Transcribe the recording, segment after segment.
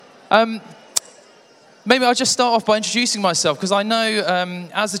Maybe I'll just start off by introducing myself, because I know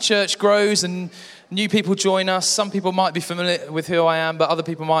as the church grows and new people join us, some people might be familiar with who I am, but other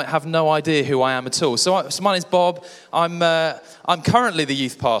people might have no idea who I am at all. So my name's Bob. I'm currently the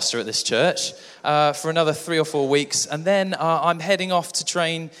youth pastor at this church for another 3 or 4 weeks, and then I'm heading off to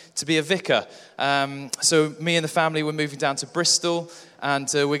train to be a vicar. So me and the family, we're moving down to Bristol, and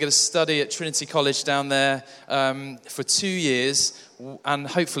we're going to study at Trinity College down there for 2 years, and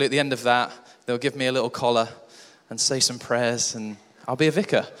hopefully at the end of that, they'll give me a little collar and say some prayers, and I'll be a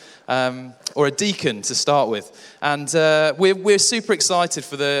vicar, or a deacon to start with. And we're super excited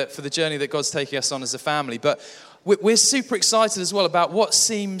for the journey that God's taking us on as a family. But we're super excited as well about what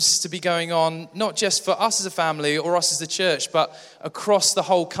seems to be going on, not just for us as a family or us as a church, but across the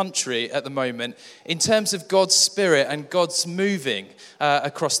whole country at the moment, in terms of God's Spirit and God's moving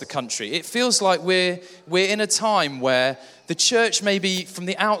across the country. It feels like we're in a time where the church, maybe from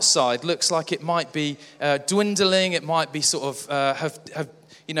the outside, looks like it might be dwindling. It might be sort of have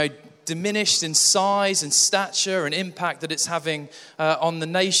diminished in size and stature and impact that it's having on the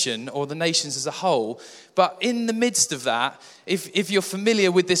nation or the nations as a whole. But in the midst of that, if you're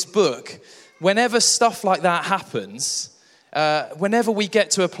familiar with this book, whenever stuff like that happens, whenever we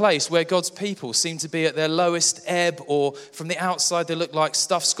get to a place where God's people seem to be at their lowest ebb, or from the outside they look like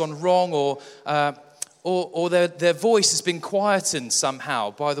stuff's gone wrong, or their voice has been quietened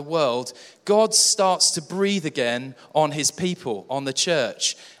somehow by the world, God starts to breathe again on his people, on the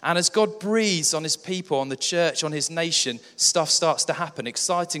church. And as God breathes on his people, on the church, on his nation, stuff starts to happen.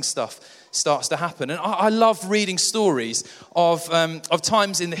 Exciting stuff starts to happen. And I love reading stories of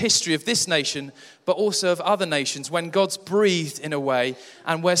times in the history of this nation, but also of other nations, when God's breathed in a way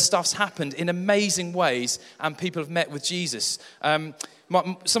and where stuff's happened in amazing ways and people have met with Jesus. Some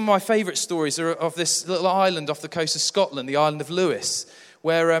of my favourite stories are of this little island off the coast of Scotland, the island of Lewis,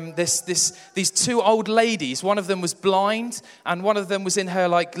 where these two old ladies, one of them was blind and one of them was in her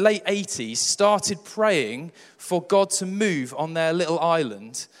late 80s, started praying for God to move on their little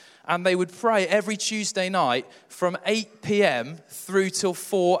island. And they would pray every Tuesday night from 8 p.m. through till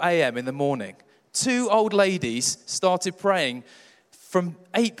 4 a.m. in the morning. Two old ladies started praying from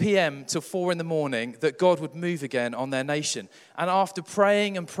 8 p.m. till 4 in the morning that God would move again on their nation. And after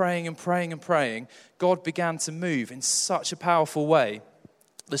praying and praying and praying and praying, God began to move in such a powerful way.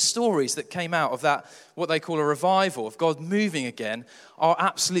 The stories that came out of that, what they call a revival, of God moving again, are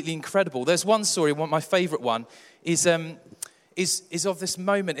absolutely incredible. There's one story, my favourite one, is of this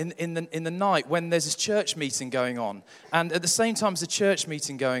moment in the night when there's this church meeting going on. And at the same time as the church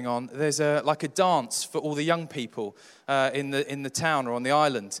meeting going on, there's a dance for all the young people in the town or on the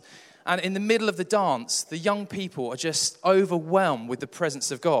island. And in the middle of the dance, the young people are just overwhelmed with the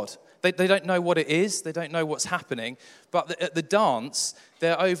presence of God. They don't know what it is. They don't know what's happening. But at the dance,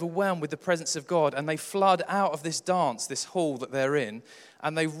 they're overwhelmed with the presence of God. And they flood out of this dance, this hall that they're in,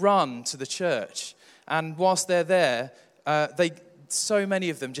 and they run to the church. And whilst they're there, so many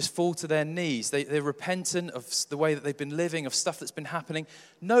of them just fall to their knees. They're repentant of the way that they've been living, of stuff that's been happening.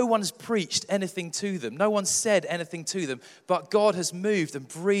 No one's preached anything to them. No one said anything to them. But God has moved and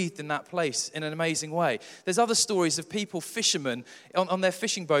breathed in that place in an amazing way. There's other stories of people, fishermen, on their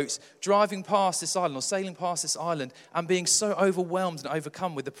fishing boats, driving past this island or sailing past this island and being so overwhelmed and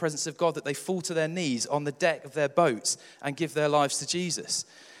overcome with the presence of God that they fall to their knees on the deck of their boats and give their lives to Jesus.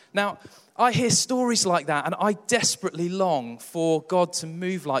 Now, I hear stories like that, and I desperately long for God to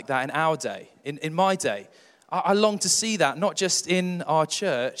move like that in our day, in my day. I long to see that, not just in our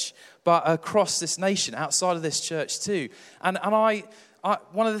church, but across this nation, outside of this church too. And I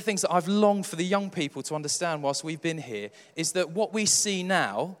one of the things that I've longed for the young people to understand whilst we've been here is that what we see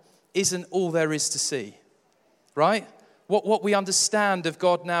now isn't all there is to see, right? What we understand of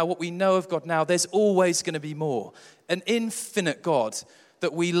God now, what we know of God now, there's always going to be more. An infinite God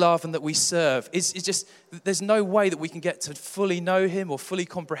that we love and that we serve is just, there's no way that we can get to fully know him or fully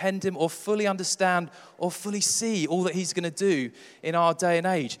comprehend him or fully understand or fully see all that he's going to do in our day and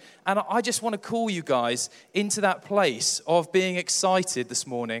age. And I just want to call you guys into that place of being excited this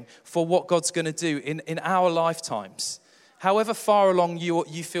morning for what God's going to do in our lifetimes. However far along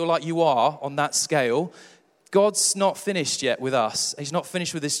you feel like you are on that scale, God's not finished yet with us. He's not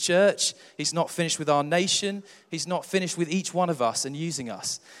finished with his church. He's not finished with our nation. He's not finished with each one of us and using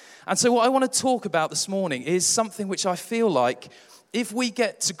us. And so what I want to talk about this morning is something which I feel like if we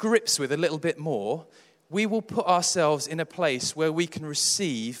get to grips with a little bit more, we will put ourselves in a place where we can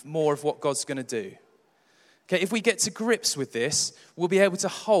receive more of what God's going to do. Okay, if we get to grips with this, we'll be able to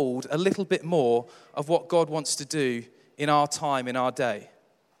hold a little bit more of what God wants to do in our time, in our day.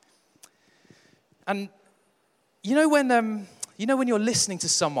 And you know when You know when you're listening to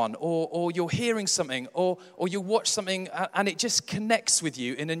someone or you're hearing something or you watch something and it just connects with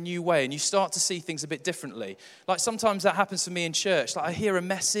you in a new way and you start to see things a bit differently. Like sometimes that happens for me in church. Like I hear a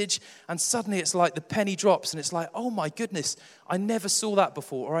message and suddenly it's like the penny drops and it's like, oh my goodness, I never saw that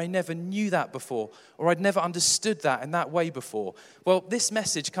before, or I never knew that before, or I'd never understood that in that way before. Well, this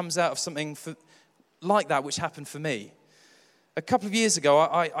message comes out of something like that which happened for me. A couple of years ago,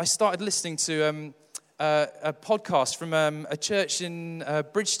 I started listening to a podcast from a church in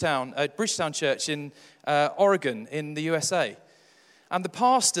Bridgetown Church in Oregon in the USA. And the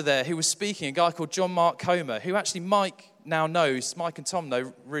pastor there who was speaking, a guy called John Mark Comer, who actually Mike and Tom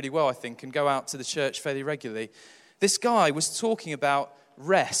know really well, I think, and go out to the church fairly regularly. This guy was talking about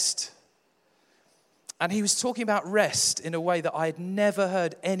rest. And he was talking about rest in a way that I had never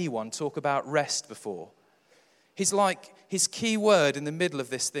heard anyone talk about rest before. His key word in the middle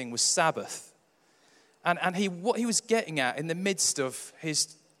of this thing was Sabbath. And what he was getting at in the midst of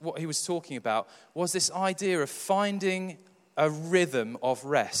what he was talking about was this idea of finding a rhythm of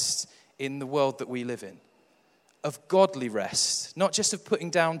rest in the world that we live in, of godly rest, not just of putting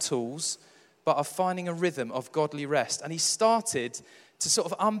down tools, but of finding a rhythm of godly rest. And he started to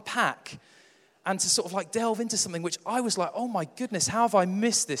sort of unpack and to sort of like delve into something which I was like, oh my goodness, how have I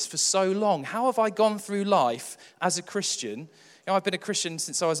missed this for so long? How have I gone through life as a Christian? I've been a Christian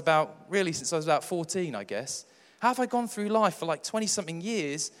since I was about 14, I guess. How have I gone through life for like 20-something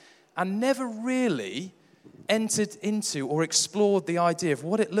years and never really entered into or explored the idea of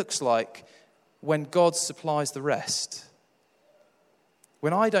what it looks like when God supplies the rest?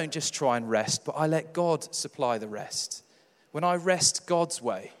 When I don't just try and rest, but I let God supply the rest. When I rest God's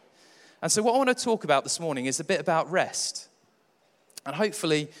way. And so what I want to talk about this morning is a bit about rest. And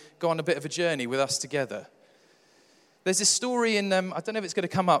hopefully go on a bit of a journey with us together. There's this story in, I don't know if it's going to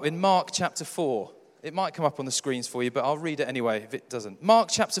come up, in Mark chapter 4. It might come up on the screens for you, but I'll read it anyway if it doesn't. Mark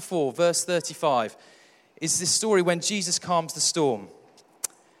chapter 4, verse 35, is this story when Jesus calms the storm. It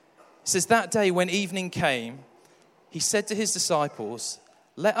says, that day when evening came, he said to his disciples,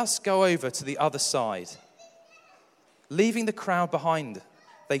 let us go over to the other side. Leaving the crowd behind,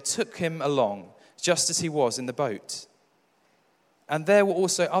 they took him along, just as he was in the boat. And there were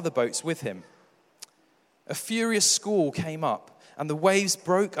also other boats with him. A furious squall came up, and the waves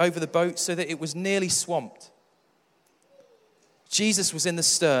broke over the boat so that it was nearly swamped. Jesus was in the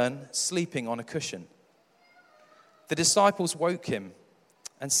stern, sleeping on a cushion. The disciples woke him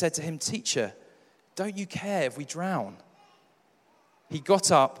and said to him, Teacher, don't you care if we drown? He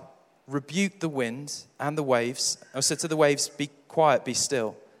got up, rebuked the wind and the waves, and said to the waves, be quiet, be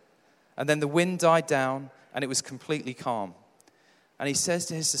still. And then the wind died down, and it was completely calm. And he says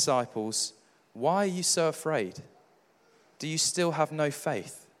to his disciples, why are you so afraid? Do you still have no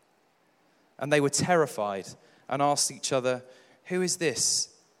faith? And they were terrified and asked each other, who is this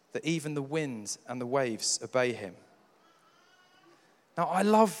that even the wind and the waves obey him? Now, I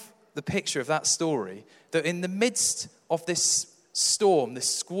love the picture of that story, that in the midst of this storm, this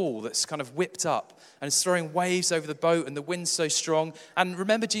squall that's kind of whipped up and is throwing waves over the boat and the wind's so strong. And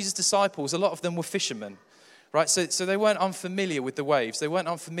remember, Jesus' disciples, a lot of them were fishermen. Right, so they weren't unfamiliar with the waves. They weren't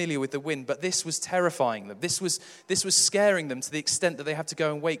unfamiliar with the wind, but this was terrifying them. This was scaring them to the extent that they have to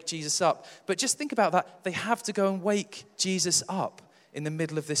go and wake Jesus up. But just think about that. They have to go and wake Jesus up in the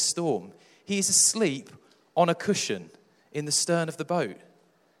middle of this storm. He is asleep on a cushion in the stern of the boat.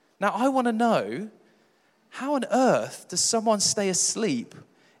 Now, I want to know, how on earth does someone stay asleep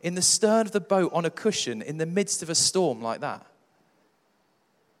in the stern of the boat on a cushion in the midst of a storm like that?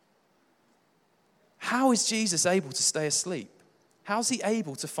 How is Jesus able to stay asleep? How is he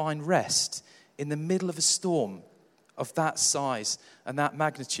able to find rest in the middle of a storm of that size and that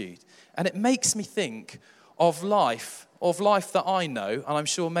magnitude? And it makes me think of life that I know, and I'm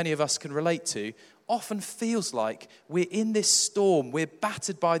sure many of us can relate to, often feels like we're in this storm. We're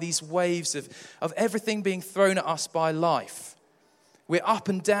battered by these waves of everything being thrown at us by life. We're up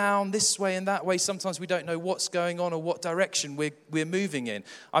and down, this way and that way. Sometimes we don't know what's going on or what direction we're moving in.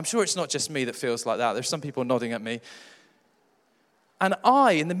 I'm sure it's not just me that feels like that. There's some people nodding at me. And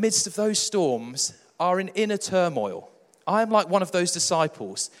I, in the midst of those storms, are in inner turmoil. I am like one of those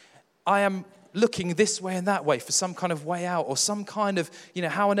disciples. I am looking this way and that way for some kind of way out or some kind of,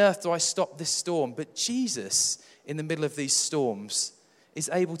 how on earth do I stop this storm? But Jesus, in the middle of these storms, is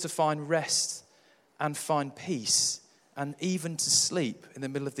able to find rest and find peace and even to sleep in the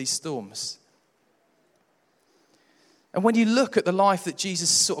middle of these storms. And when you look at the life that Jesus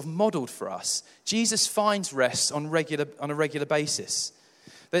sort of modeled for us, Jesus finds rest on a regular basis.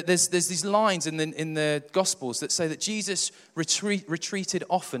 There's these lines in the Gospels that say that Jesus retreated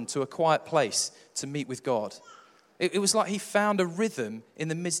often to a quiet place to meet with God. It was like he found a rhythm in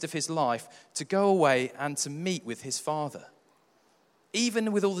the midst of his life to go away and to meet with his Father.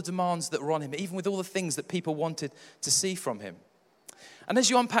 Even with all the demands that were on him, even with all the things that people wanted to see from him. And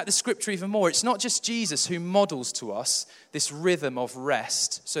as you unpack the scripture even more, it's not just Jesus who models to us this rhythm of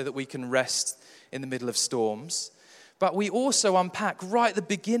rest so that we can rest in the middle of storms. But we also unpack right at the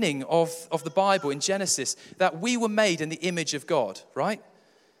beginning of the Bible in Genesis that we were made in the image of God, right?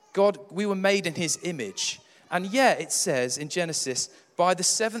 God, we were made in his image. And yet it says in Genesis, by the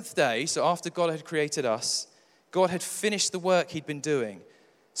seventh day, so after God had created us, God had finished the work he'd been doing.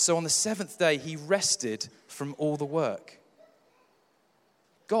 So on the seventh day, he rested from all the work.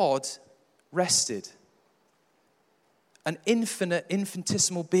 God rested. An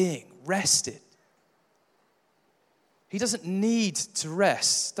infinitesimal being rested. He doesn't need to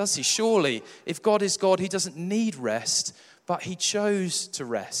rest, does he? Surely, if God is God, he doesn't need rest, but he chose to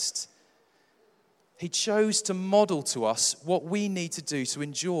rest. He chose to model to us what we need to do to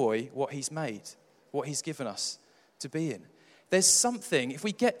enjoy what he's made, what he's given us to be in. There's something, if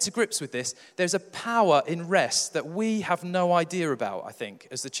we get to grips with this, there's a power in rest that we have no idea about, I think,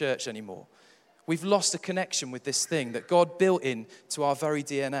 as the church anymore. We've lost a connection with this thing that God built into our very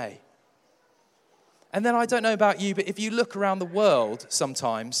DNA. And then I don't know about you, but if you look around the world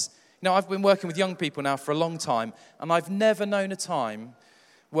sometimes, I've been working with young people now for a long time, and I've never known a time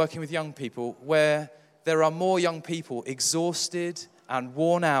working with young people where there are more young people exhausted and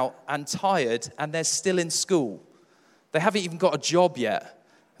worn out and tired, and they're still in school. They haven't even got a job yet.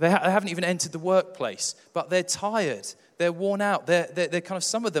 They haven't even entered the workplace, but they're tired. They're worn out. They're kind of,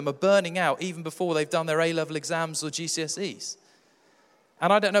 some of them are burning out even before they've done their A-level exams or GCSEs.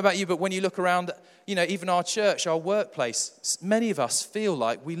 And I don't know about you, but when you look around, even our church, our workplace, many of us feel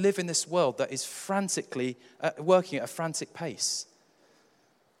like we live in this world that is frantically working at a frantic pace.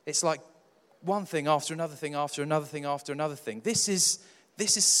 It's like one thing after another thing after another thing after another thing. This is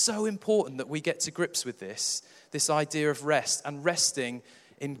so important that we get to grips with this idea of rest and resting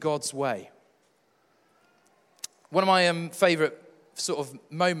in God's way. One of my favorite sort of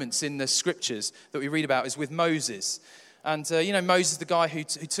moments in the scriptures that we read about is with Moses. And, Moses, the guy who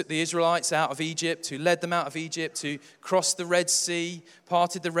took the Israelites out of Egypt, who led them out of Egypt, who crossed the Red Sea,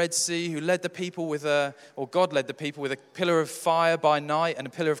 parted the Red Sea, who led the people God led the people with a pillar of fire by night and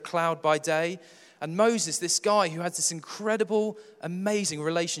a pillar of cloud by day. And Moses, this guy who had this incredible, amazing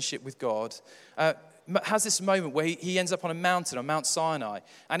relationship with God, has this moment where he ends up on a mountain, on Mount Sinai,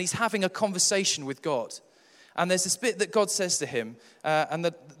 and he's having a conversation with God. And there's this bit that God says to him, and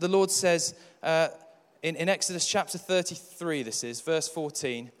the Lord says, in Exodus chapter 33, this is, verse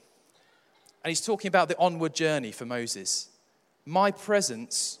 14, and he's talking about the onward journey for Moses. My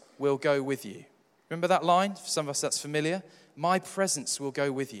presence will go with you. Remember that line? For some of us that's familiar. My presence will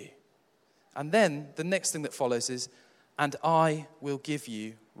go with you. And then the next thing that follows is, and I will give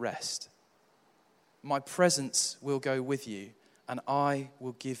you rest. My presence will go with you, and I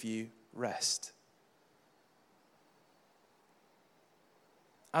will give you rest.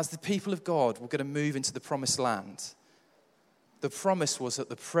 As the people of God were going to move into the promised land, the promise was that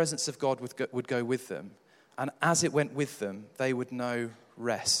the presence of God would go with them. And as it went with them, they would know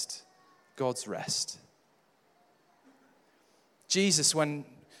rest, God's rest. Jesus, when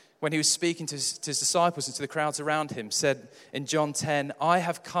he was speaking to his disciples and to the crowds around him, said in John 10, I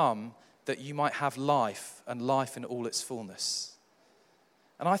have come that you might have life, and life in all its fullness.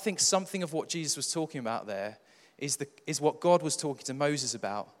 And I think something of what Jesus was talking about there is what God was talking to Moses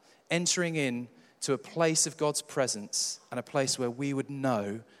about, entering in to a place of God's presence and a place where we would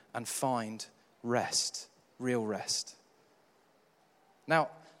know and find rest, real rest. Now,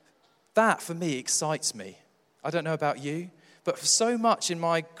 that for me excites me. I don't know about you, but for so much in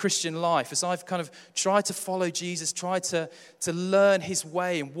my Christian life, as I've kind of tried to follow Jesus, tried to learn his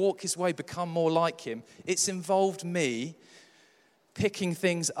way and walk his way, become more like him, it's involved me picking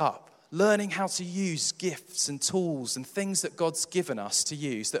things up, learning how to use gifts and tools and things that God's given us to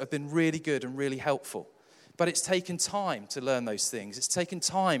use that have been really good and really helpful. But it's taken time to learn those things. It's taken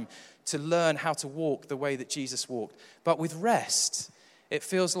time to learn how to walk the way that Jesus walked. But with rest, it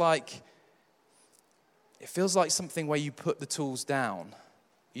feels like something where you put the tools down.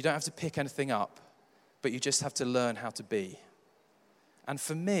 You don't have to pick anything up, but you just have to learn how to be. And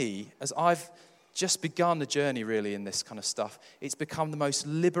for me, as I've just begun the journey really in this kind of stuff, it's become the most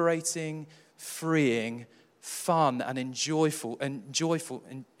liberating, freeing, fun and enjoyable.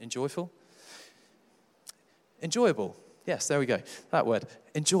 Yes, there we go. That word.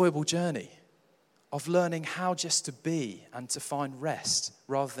 Enjoyable journey of learning how just to be and to find rest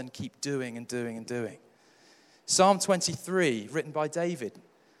rather than keep doing and doing and doing. Psalm 23, written by David,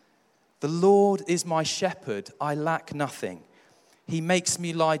 The Lord is my shepherd, I lack nothing. He makes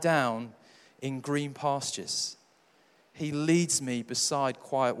me lie down in green pastures. He leads me beside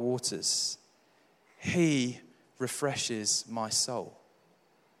quiet waters. He refreshes my soul.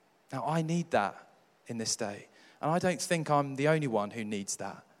 Now, I need that in this day. And I don't think I'm the only one who needs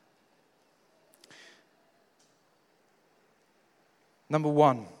that. Number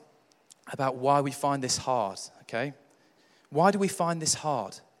one, about why we find this hard, okay? Why do we find this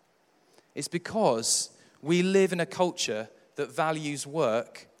hard? It's because we live in a culture that values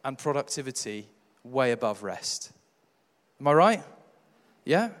work and productivity way above rest. Am I right?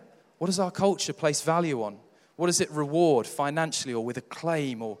 Yeah? What does our culture place value on? What does it reward financially or with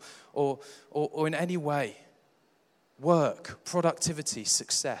acclaim or in any way? Work, productivity,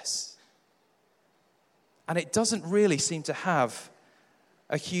 success. And it doesn't really seem to have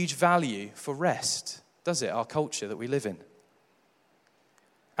a huge value for rest, does it, our culture that we live in?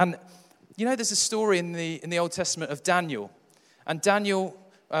 And you know, there's a story in the Old Testament of Daniel. And Daniel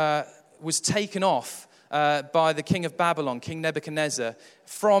was taken off by the king of Babylon, King Nebuchadnezzar,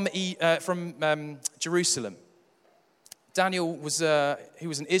 from Jerusalem. Daniel was an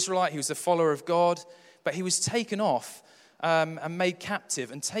Israelite, he was a follower of God, but he was taken off and made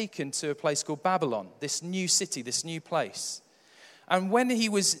captive and taken to a place called Babylon, this new city, this new place. And when he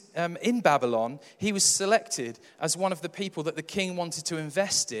was in Babylon, he was selected as one of the people that the king wanted to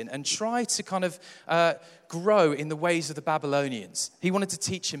invest in and try to kind of grow in the ways of the Babylonians. He wanted to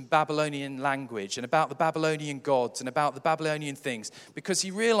teach him Babylonian language and about the Babylonian gods and about the Babylonian things, because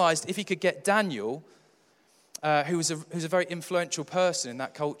he realized if he could get Daniel, who's a very influential person in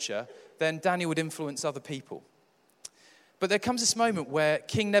that culture, then Daniel would influence other people. But there comes this moment where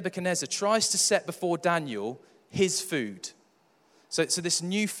King Nebuchadnezzar tries to set before Daniel his food. So this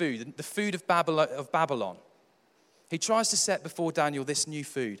new food, the food of Babylon. He tries to set before Daniel this new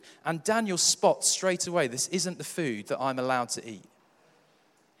food. And Daniel spots straight away, this isn't the food that I'm allowed to eat.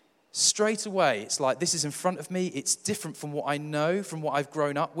 Straight away, it's like, this is in front of me. It's different from what I know, from what I've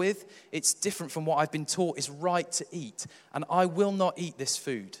grown up with. It's different from what I've been taught is right to eat. And I will not eat this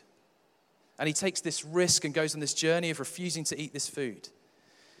food. And he takes this risk and goes on this journey of refusing to eat this food.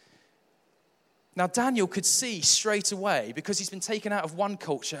 Now, Daniel could see straight away, because he's been taken out of one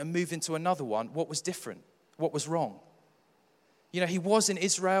culture and moved into another one, what was different, what was wrong. You know, he was in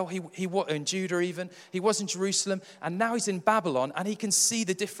Israel, he was in Judah even, he was in Jerusalem, and now he's in Babylon, and he can see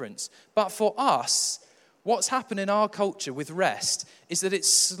the difference. But for us, what's happened in our culture with rest is that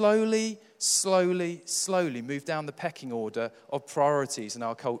it's slowly moved down the pecking order of priorities in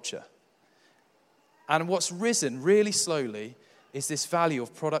our culture. And what's risen really slowly is this value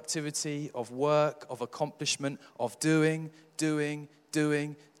of productivity, of work, of accomplishment, of doing.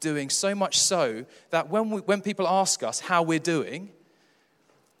 So much so that when people ask us how we're doing,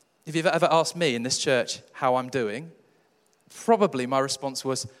 if you've ever asked me in this church how I'm doing, probably my response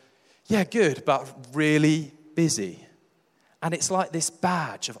was, yeah, good, but really busy. And it's like this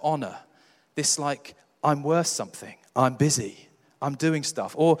badge of honor, this like, I'm worth something, I'm busy, I'm doing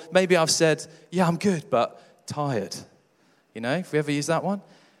stuff. Or maybe I've said, yeah, I'm good, but tired. You know, if we ever use that one.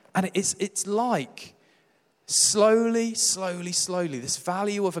 And it's like slowly, this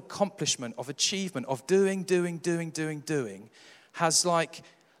value of accomplishment, of achievement, of doing, has like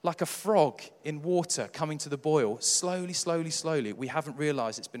a frog in water coming to the boil. Slowly, we haven't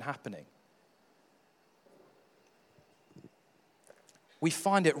realized it's been happening. We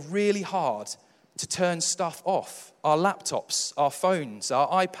find it really hard to turn stuff off. Our laptops, our phones, our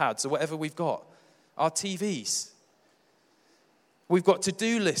iPads, or whatever we've got, our TVs. We've got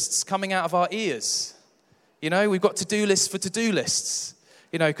to-do lists coming out of our ears. You know, we've got to-do lists for to-do lists,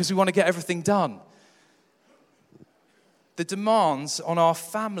 you know, because we want to get everything done. The demands on our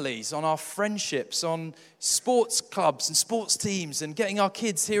families, on our friendships, on sports clubs and sports teams and getting our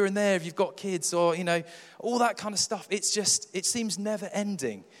kids here and there if you've got kids, or, you know, all that kind of stuff. It's just, it seems never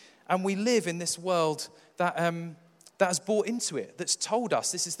ending. And we live in this world that has bought into it, that's told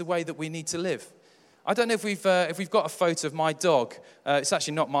us this is the way that we need to live. I don't know if we've got a photo of my dog. It's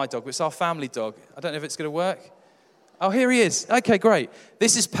actually not my dog, but it's our family dog. I don't know if it's going to work. Oh, here he is. Okay, great.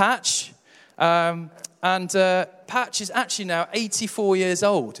 This is Patch. And Patch is actually now 84 years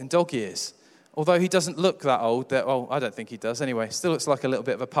old in dog years. Although he doesn't look that old. Well, I don't think he does anyway. Still looks like a little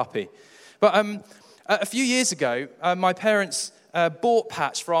bit of a puppy. But a few years ago, my parents bought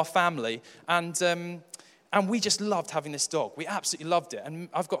Patch for our family. And And we just loved having this dog. We absolutely loved it. And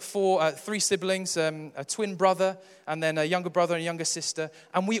I've got three siblings, a twin brother, and then a younger brother and a younger sister.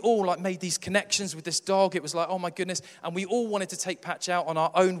 And we all made these connections with this dog. It was like, oh my goodness. And we all wanted to take Patch out on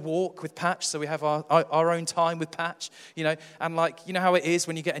our own walk with Patch. So we have our own time with Patch, And you know how it is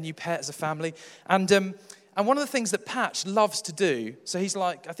when you get a new pet as a family. And one of the things that Patch loves to do, so he's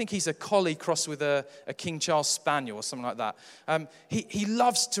I think he's a collie crossed with a King Charles Spaniel or something like that. He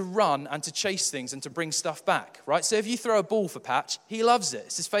loves to run and to chase things and to bring stuff back, right? So if you throw a ball for Patch, he loves it.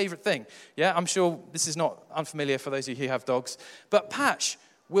 It's his favorite thing. Yeah, I'm sure this is not unfamiliar for those of you who have dogs. But Patch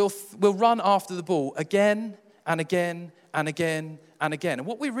will run after the ball again and again and again and again. And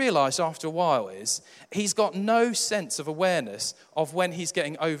what we realised after a while is he's got no sense of awareness of when he's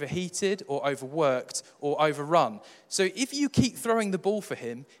getting overheated or overworked or overrun. So if you keep throwing the ball for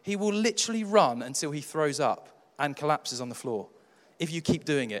him, he will literally run until he throws up and collapses on the floor. If you keep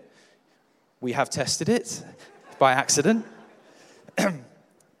doing it. We have tested it by accident.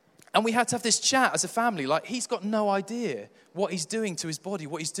 And we had to have this chat as a family. He's got no idea what he's doing to his body,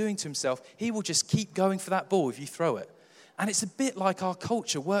 what he's doing to himself. He will just keep going for that ball if you throw it. And it's a bit like our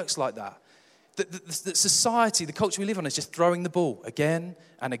culture works like that. The society, the culture we live on is just throwing the ball again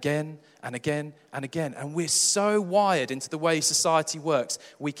and again and again and again. And we're so wired into the way society works,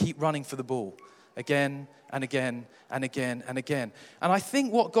 we keep running for the ball again and again and again and again. And I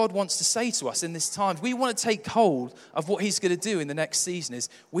think what God wants to say to us in this time, we want to take hold of what he's going to do in the next season, is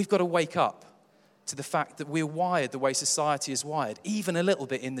we've got to wake up to the fact that we're wired the way society is wired, even a little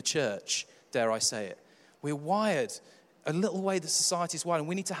bit in the church, dare I say it. We're wired a little way that society is wired, and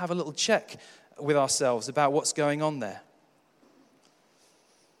we need to have a little check with ourselves about what's going on there.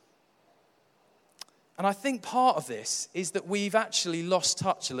 And I think part of this is that we've actually lost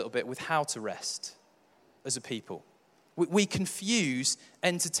touch a little bit with how to rest as a people. We confuse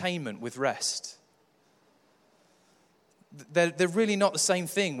entertainment with rest. They're really not the same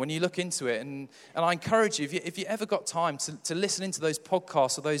thing when you look into it. And I encourage you, if you ever got time to listen into those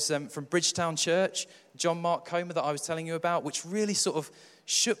podcasts or those from Bridgetown Church, John Mark Comer that I was telling you about, which really sort of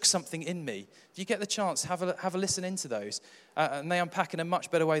shook something in me. If you get the chance, have a listen into those. And they unpack in a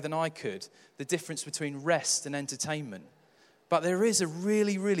much better way than I could the difference between rest and entertainment. But there is a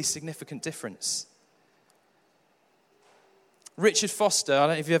really, really significant difference. Richard Foster, I don't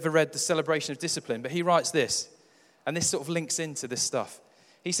know if you've ever read The Celebration of Discipline, but he writes this. And this sort of links into this stuff.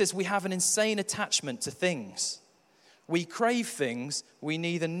 He says, we have an insane attachment to things. We crave things we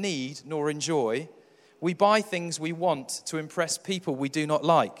neither need nor enjoy. We buy things we want to impress people we do not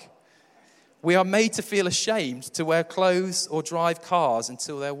like. We are made to feel ashamed to wear clothes or drive cars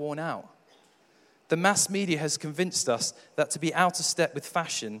until they're worn out. The mass media has convinced us that to be out of step with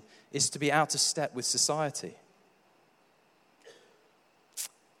fashion is to be out of step with society.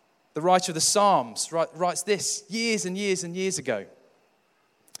 The writer of the Psalms writes this years and years and years ago.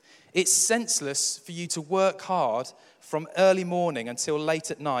 It's senseless for you to work hard from early morning until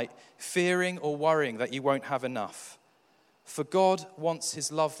late at night, fearing or worrying that you won't have enough. For God wants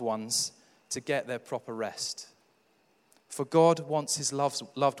his loved ones to get their proper rest. For God wants his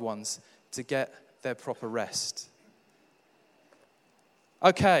loved ones to get their proper rest.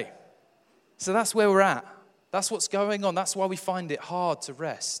 Okay, so that's where we're at. That's what's going on. That's why we find it hard to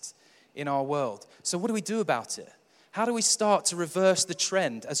rest in our world. So what do we do about it? How do we start to reverse the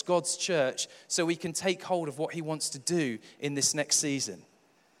trend as God's church so we can take hold of what he wants to do in this next season?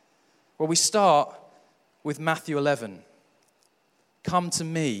 Well, we start with Matthew 11. Come to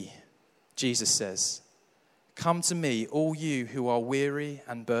me, Jesus says. Come to me, all you who are weary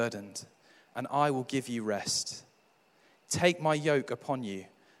and burdened, and I will give you rest. Take my yoke upon you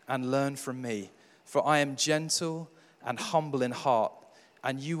and learn from me, for I am gentle and humble in heart,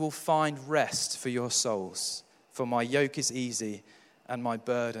 and you will find rest for your souls. For my yoke is easy and my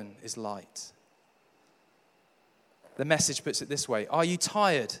burden is light. The Message puts it this way. Are you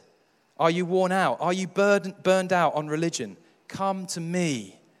tired? Are you worn out? Are you burned out on religion? Come to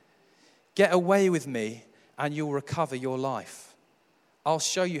me. Get away with me and you'll recover your life. I'll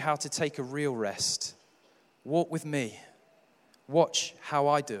show you how to take a real rest. Walk with me. Watch how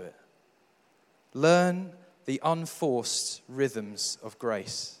I do it. Learn the unforced rhythms of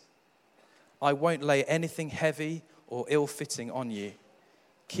grace. I won't lay anything heavy or ill-fitting on you.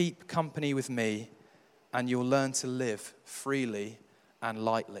 Keep company with me, and you'll learn to live freely and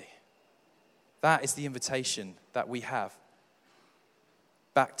lightly. That is the invitation that we have.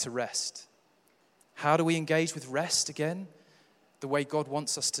 Back to rest. How do we engage with rest again? The way God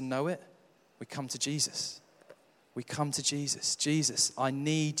wants us to know it? We come to Jesus. We come to Jesus. Jesus, I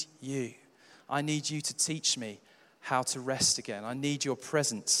need you. I need you to teach me how to rest again. I need your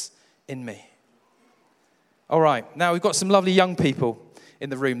presence in me. All right, now we've got some lovely young people in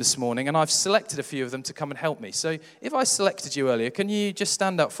the room this morning, and I've selected a few of them to come and help me. So if I selected you earlier, can you just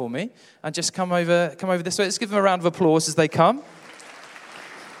stand up for me and just come over this way? Let's give them a round of applause as they come.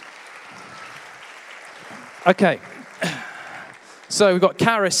 Okay. So we've got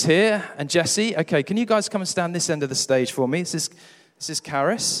Karis here and Jesse. Okay, can you guys come and stand this end of the stage for me? This is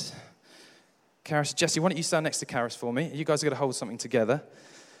Karis. Karis, Jesse, why don't you stand next to Karis for me? You guys are going to hold something together.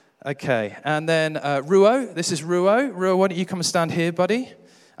 Okay, and then Ruo, this is Ruo. Ruo, why don't you come and stand here, buddy?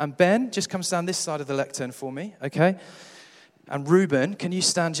 And Ben, just come stand this side of the lectern for me, okay? And Ruben, can you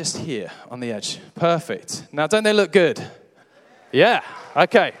stand just here on the edge? Perfect. Now, don't they look good? Yeah,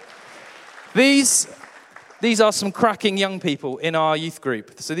 okay. These are some cracking young people in our youth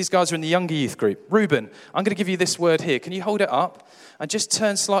group. So these guys are in the younger youth group. Ruben, I'm going to give you this word here. Can you hold it up? And just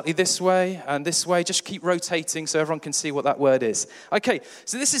turn slightly this way and this way. Just keep rotating so everyone can see what that word is. Okay,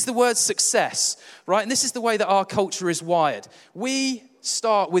 so this is the word success, right? And this is the way that our culture is wired. We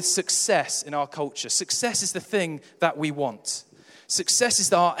start with success in our culture. Success is the thing that we want. Success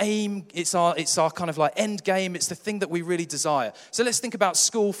is our aim. It's our kind of like end game. It's the thing that we really desire. So let's think about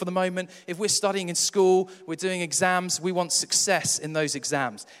school for the moment. If we're studying in school, we're doing exams, we want success in those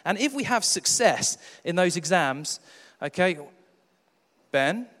exams. And if we have success in those exams, okay,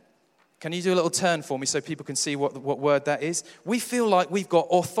 Ben, can you do a little turn for me so people can see what word that is? We feel like we've got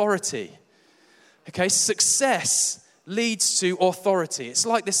authority. Okay, success leads to authority. It's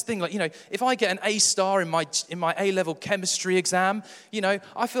like this thing, like, if I get an A star in my A-level chemistry exam,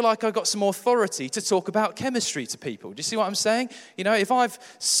 I feel like I've got some authority to talk about chemistry to people. Do you see what I'm saying? If I've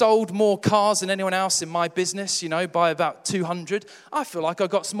sold more cars than anyone else in my business, by about 200, I feel like I've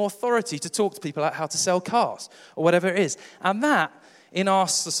got some authority to talk to people about how to sell cars or whatever it is. And that, in our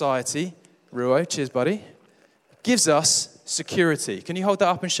society, Ruo, cheers buddy, gives us security. Can you hold that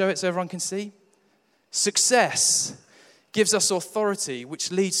up and show it so everyone can see? Success gives us authority,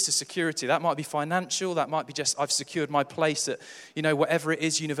 which leads to security. That might be financial, that might be just I've secured my place at, whatever it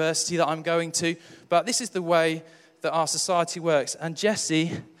is, university that I'm going to. But this is the way that our society works. And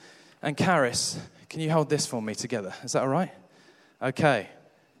Jesse and Karis, can you hold this for me together? Is that all right? Okay.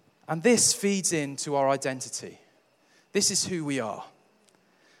 And this feeds into our identity. This is who we are.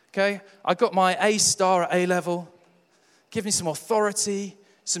 Okay, I got my A star at A level, give me some authority,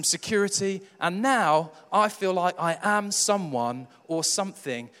 some security, and now I feel like I am someone or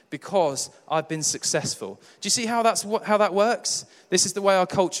something because I've been successful. Do you see how that works? This is the way our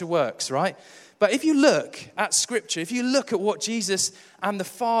culture works, right? But if you look at Scripture, if you look at what Jesus and the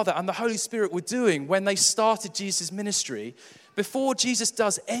Father and the Holy Spirit were doing when they started Jesus' ministry, before Jesus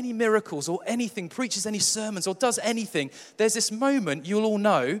does any miracles or anything, preaches any sermons or does anything, there's this moment you'll all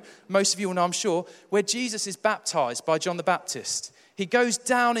know, most of you will know I'm sure, where Jesus is baptized by John the Baptist. He goes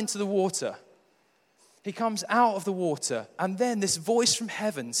down into the water. He comes out of the water, and then this voice from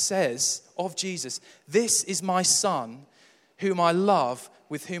heaven says of Jesus, "This is my Son, whom I love,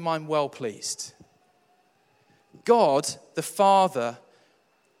 with whom I'm well pleased." God, the Father,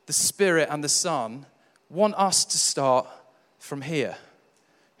 the Spirit, and the Son want us to start from here,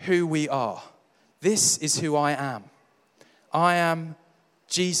 who we are. This is who I am. I am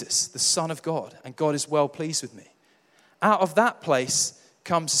Jesus, the Son of God, and God is well pleased with me. Out of that place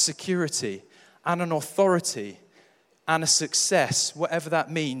comes a security and an authority and a success, whatever that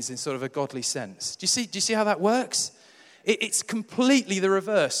means in sort of a godly sense. Do you see how that works? It's completely the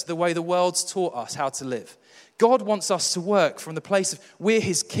reverse, the way the world's taught us how to live. God wants us to work from the place of we're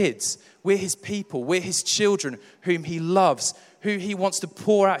his kids, we're his people, we're his children whom he loves, who he wants to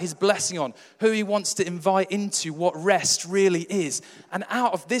pour out his blessing on, who he wants to invite into what rest really is. And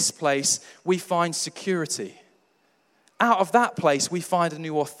out of this place, we find security. Out of that place, we find a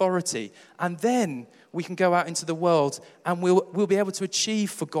new authority. And then we can go out into the world and we'll be able to achieve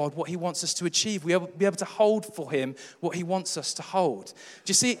for God what he wants us to achieve. We'll be able to hold for him what he wants us to hold. Do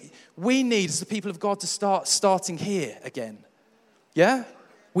you see, we need, as the people of God, to starting here again. Yeah?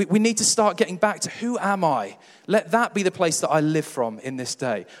 We need to start getting back to who am I? Let that be the place that I live from in this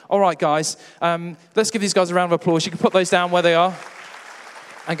day. All right, guys, let's give these guys a round of applause. You can put those down where they are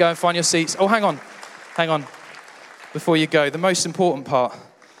and go and find your seats. Oh, hang on. Before you go, the most important part,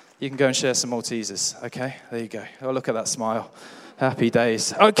 you can go and share some Maltesers. Okay, there you go. Oh, look at that smile. Happy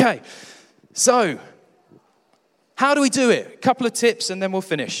days. Okay, so how do we do it? A couple of tips and then we'll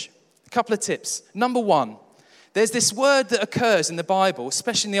finish. A couple of tips. Number one, there's this word that occurs in the Bible,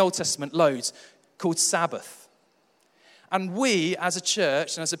 especially in the Old Testament, loads, called Sabbath. And we, as a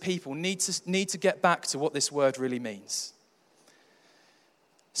church and as a people, need to get back to what this word really means.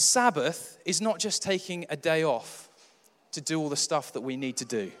 Sabbath is not just taking a day off to do all the stuff that we need to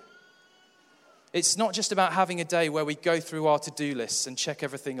do. It's not just about having a day where we go through our to-do lists and check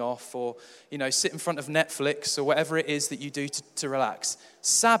everything off, or, sit in front of Netflix or whatever it is that you do to relax.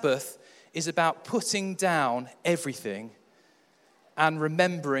 Sabbath is about putting down everything and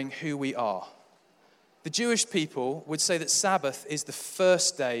remembering who we are. The Jewish people would say that Sabbath is the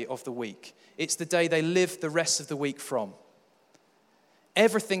first day of the week. It's the day they live the rest of the week from.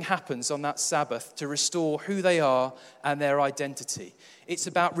 Everything happens on that Sabbath to restore who they are and their identity. It's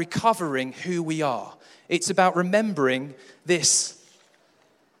about recovering who we are. It's about remembering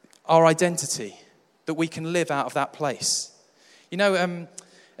our identity, that we can live out of that place. In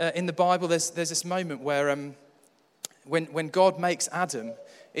the Bible, there's this moment where when God makes Adam,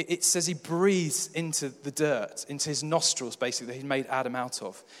 it says he breathes into the dirt, into his nostrils, basically, that he made Adam out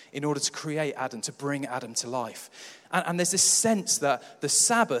of, in order to create Adam, to bring Adam to life. And there's this sense that the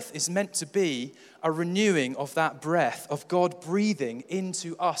Sabbath is meant to be a renewing of that breath of God breathing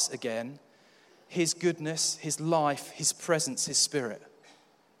into us again, his goodness, his life, his presence, his spirit.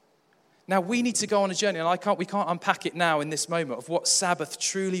 Now, we need to go on a journey, and we can't unpack it now in this moment of what Sabbath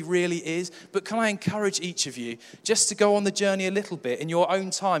truly, really is. But can I encourage each of you just to go on the journey a little bit in your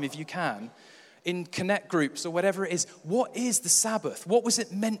own time, if you can, in connect groups or whatever it is. What is the Sabbath? What was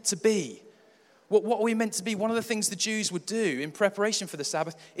it meant to be? What are we meant to be? One of the things the Jews would do in preparation for the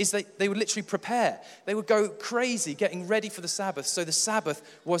Sabbath is they would literally prepare. They would go crazy getting ready for the Sabbath. So the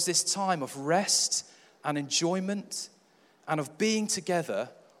Sabbath was this time of rest and enjoyment and of being together,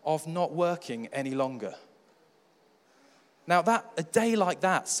 of not working any longer. Now, a day like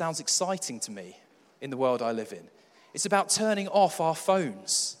that sounds exciting to me in the world I live in. It's about turning off our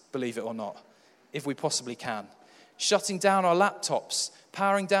phones, believe it or not, if we possibly can. Shutting down our laptops,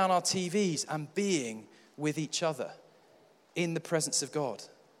 powering down our TVs, and being with each other in the presence of God.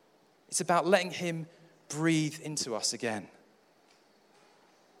 It's about letting him breathe into us again.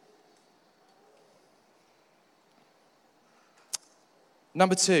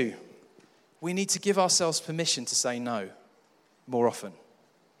 Number 2, we need to give ourselves permission to say no more often.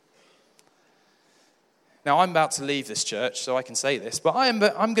 Now, I'm about to leave this church, so I can say this, but I'm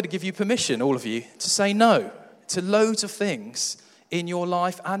going to give you permission, all of you, to say no to loads of things in your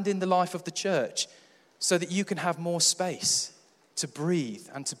life and in the life of the church, so that you can have more space to breathe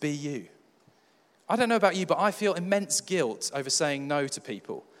and to be you. I don't know about you, but I feel immense guilt over saying no to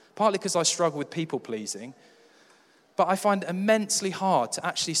people, partly because I struggle with people-pleasing, but I find it immensely hard to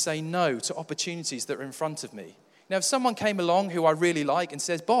actually say no to opportunities that are in front of me. Now, if someone came along who I really like and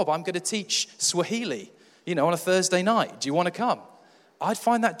says, Bob, I'm going to teach Swahili, on a Thursday night. Do you want to come? I'd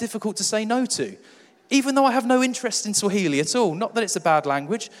find that difficult to say no to, even though I have no interest in Swahili at all. Not that it's a bad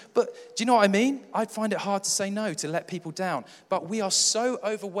language, but do you know what I mean? I'd find it hard to say no, to let people down. But we are so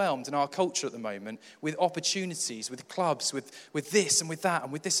overwhelmed in our culture at the moment with opportunities, with clubs, with this and with that,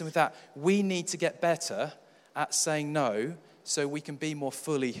 and with this and with that. We need to get better at saying no so we can be more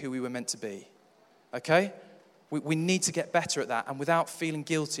fully who we were meant to be. Okay? We need to get better at that, and without feeling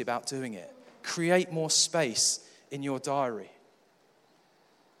guilty about doing it. Create more space in your diary.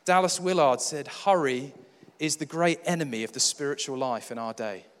 Dallas Willard said, hurry is the great enemy of the spiritual life in our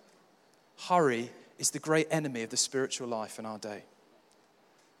day. Hurry is the great enemy of the spiritual life in our day.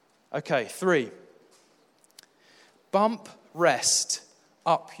 Okay, 3. Bump rest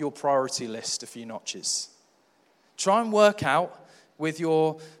up your priority list a few notches. Try and work out with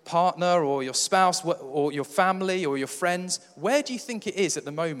your partner or your spouse or your family or your friends, where do you think it is at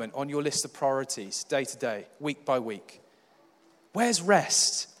the moment on your list of priorities, day to day, week by week? Where's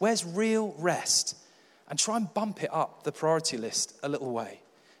rest? Where's real rest? And try and bump it up the priority list a little way.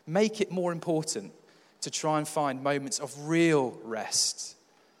 Make it more important to try and find moments of real rest,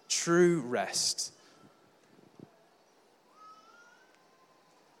 true rest.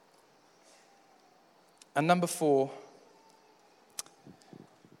 And number 4,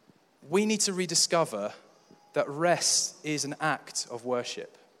 we need to rediscover that rest is an act of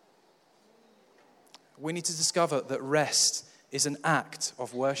worship. We need to discover that rest is an act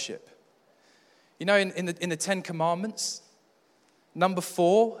of worship. In the 10 Commandments, number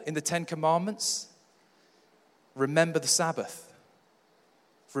 4 in the 10 Commandments, remember the Sabbath.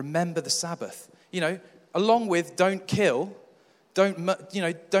 Remember the Sabbath. Along with don't kill,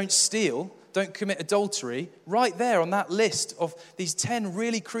 don't steal, don't commit adultery, right there on that list of these 10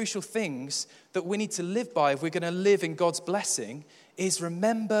 really crucial things that we need to live by if we're going to live in God's blessing, is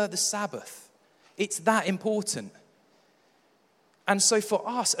remember the Sabbath. It's that important. And so for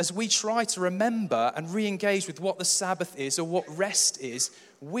us, as we try to remember and re-engage with what the Sabbath is or what rest is,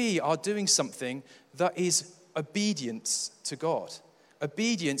 we are doing something that is obedience to God.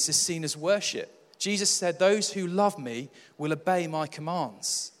 Obedience is seen as worship. Jesus said, those who love me will obey my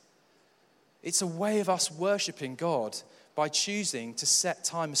commands. It's a way of us worshipping God by choosing to set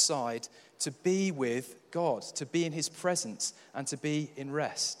time aside to be with God, to be in his presence, and to be in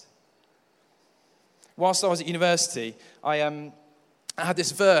rest. Whilst I was at university, I had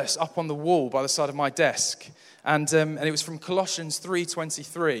this verse up on the wall by the side of my desk, and it was from Colossians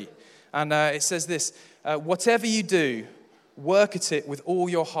 3:23, and it says this, whatever you do, work at it with all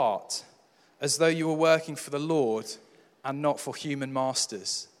your heart, as though you were working for the Lord and not for human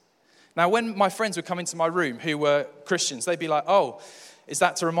masters. Now, when my friends would come into my room who were Christians, they'd be like, oh, is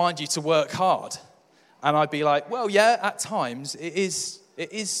that to remind you to work hard? And I'd be like, well, yeah, at times it is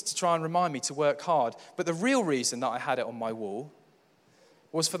to try and remind me to work hard. But the real reason that I had it on my wall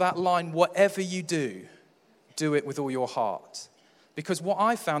was for that line, whatever you do, do it with all your heart. Because what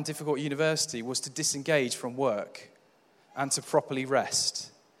I found difficult at university was to disengage from work and to properly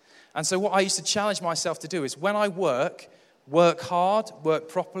rest. And so what I used to challenge myself to do is when I work hard, work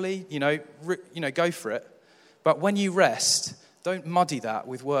properly, go for it. But when you rest, don't muddy that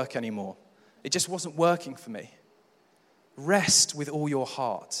with work anymore. It just wasn't working for me. Rest with all your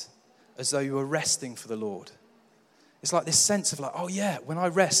heart, as though you were resting for the Lord. It's like this sense of like, oh yeah, when I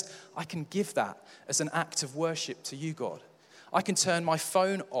rest, I can give that as an act of worship to you, God. I can turn my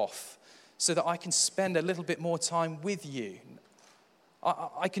phone off so that I can spend a little bit more time with you.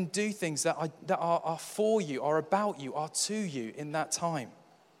 I can do things that are for you, are about you, are to you in that time.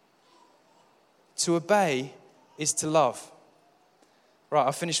 To obey is to love. Right,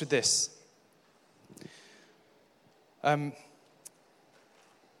 I'll finish with this. Our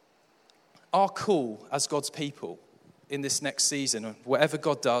call as God's people in this next season, whatever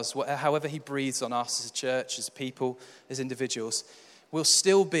God does, however he breathes on us as a church, as people, as individuals, will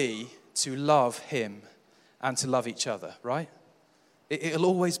still be to love him and to love each other, right? It'll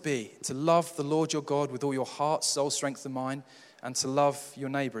always be to love the Lord your God with all your heart, soul, strength, and mind, and to love your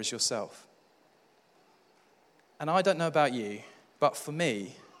neighbor as yourself. And I don't know about you, but for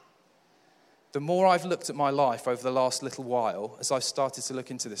me, the more I've looked at my life over the last little while, as I've started to look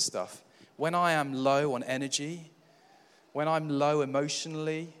into this stuff, when I am low on energy, when I'm low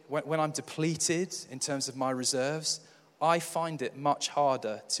emotionally, when I'm depleted in terms of my reserves, I find it much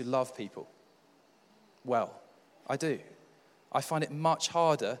harder to love people. Well, I do. I find it much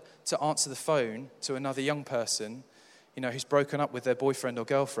harder to answer the phone to another young person, who's broken up with their boyfriend or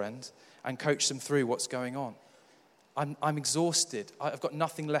girlfriend and coach them through what's going on. I'm exhausted. I've got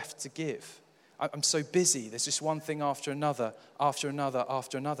nothing left to give. I'm so busy. There's just one thing after another, after another,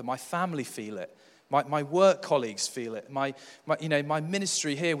 after another. My family feel it. My work colleagues feel it. My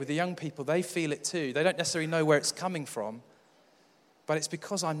ministry here with the young people, they feel it too. They don't necessarily know where it's coming from, but it's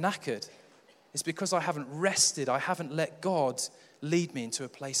because I'm knackered. It's because I haven't rested. I haven't let God lead me into a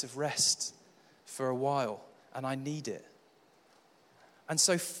place of rest for a while, and I need it. And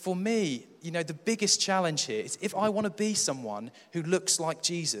so for me, the biggest challenge here is if I want to be someone who looks like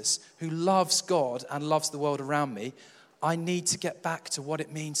Jesus, who loves God and loves the world around me, I need to get back to what it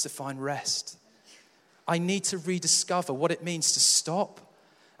means to find rest. I need to rediscover what it means to stop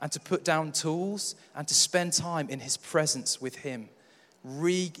and to put down tools and to spend time in his presence with him,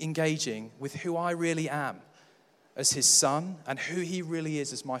 re-engaging with who I really am as his son and who he really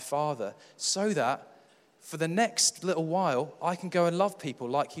is as my father, so that for the next little while, I can go and love people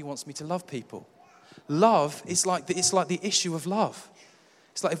like he wants me to love people. Love is it's like the issue of love.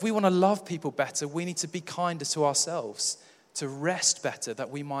 It's like if we want to love people better, we need to be kinder to ourselves, to rest better,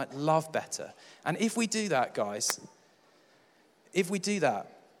 that we might love better. And if we do that, guys, I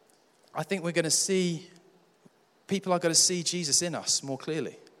think we're going to see, people are going to see Jesus in us more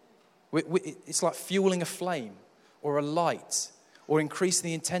clearly. It's like fueling a flame or a light, or increasing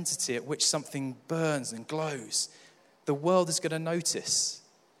the intensity at which something burns and glows. The world is going to notice.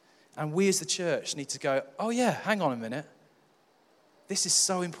 And we as the church need to go, oh yeah, hang on a minute. This is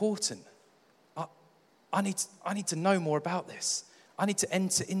so important. I need to know more about this. I need to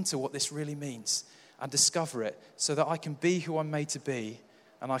enter into what this really means and discover it so that I can be who I'm made to be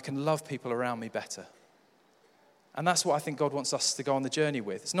and I can love people around me better. And that's what I think God wants us to go on the journey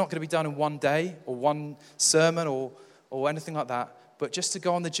with. It's not going to be done in one day or one sermon or anything like that, but just to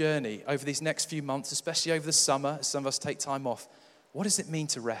go on the journey over these next few months, especially over the summer, as some of us take time off. What does it mean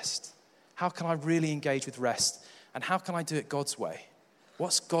to rest? How can I really engage with rest? And how can I do it God's way?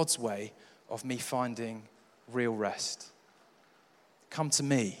 What's God's way of me finding real rest? Come to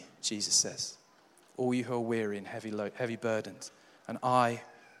me, Jesus says, all you who are weary and heavy burdened, and I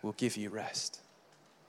will give you rest.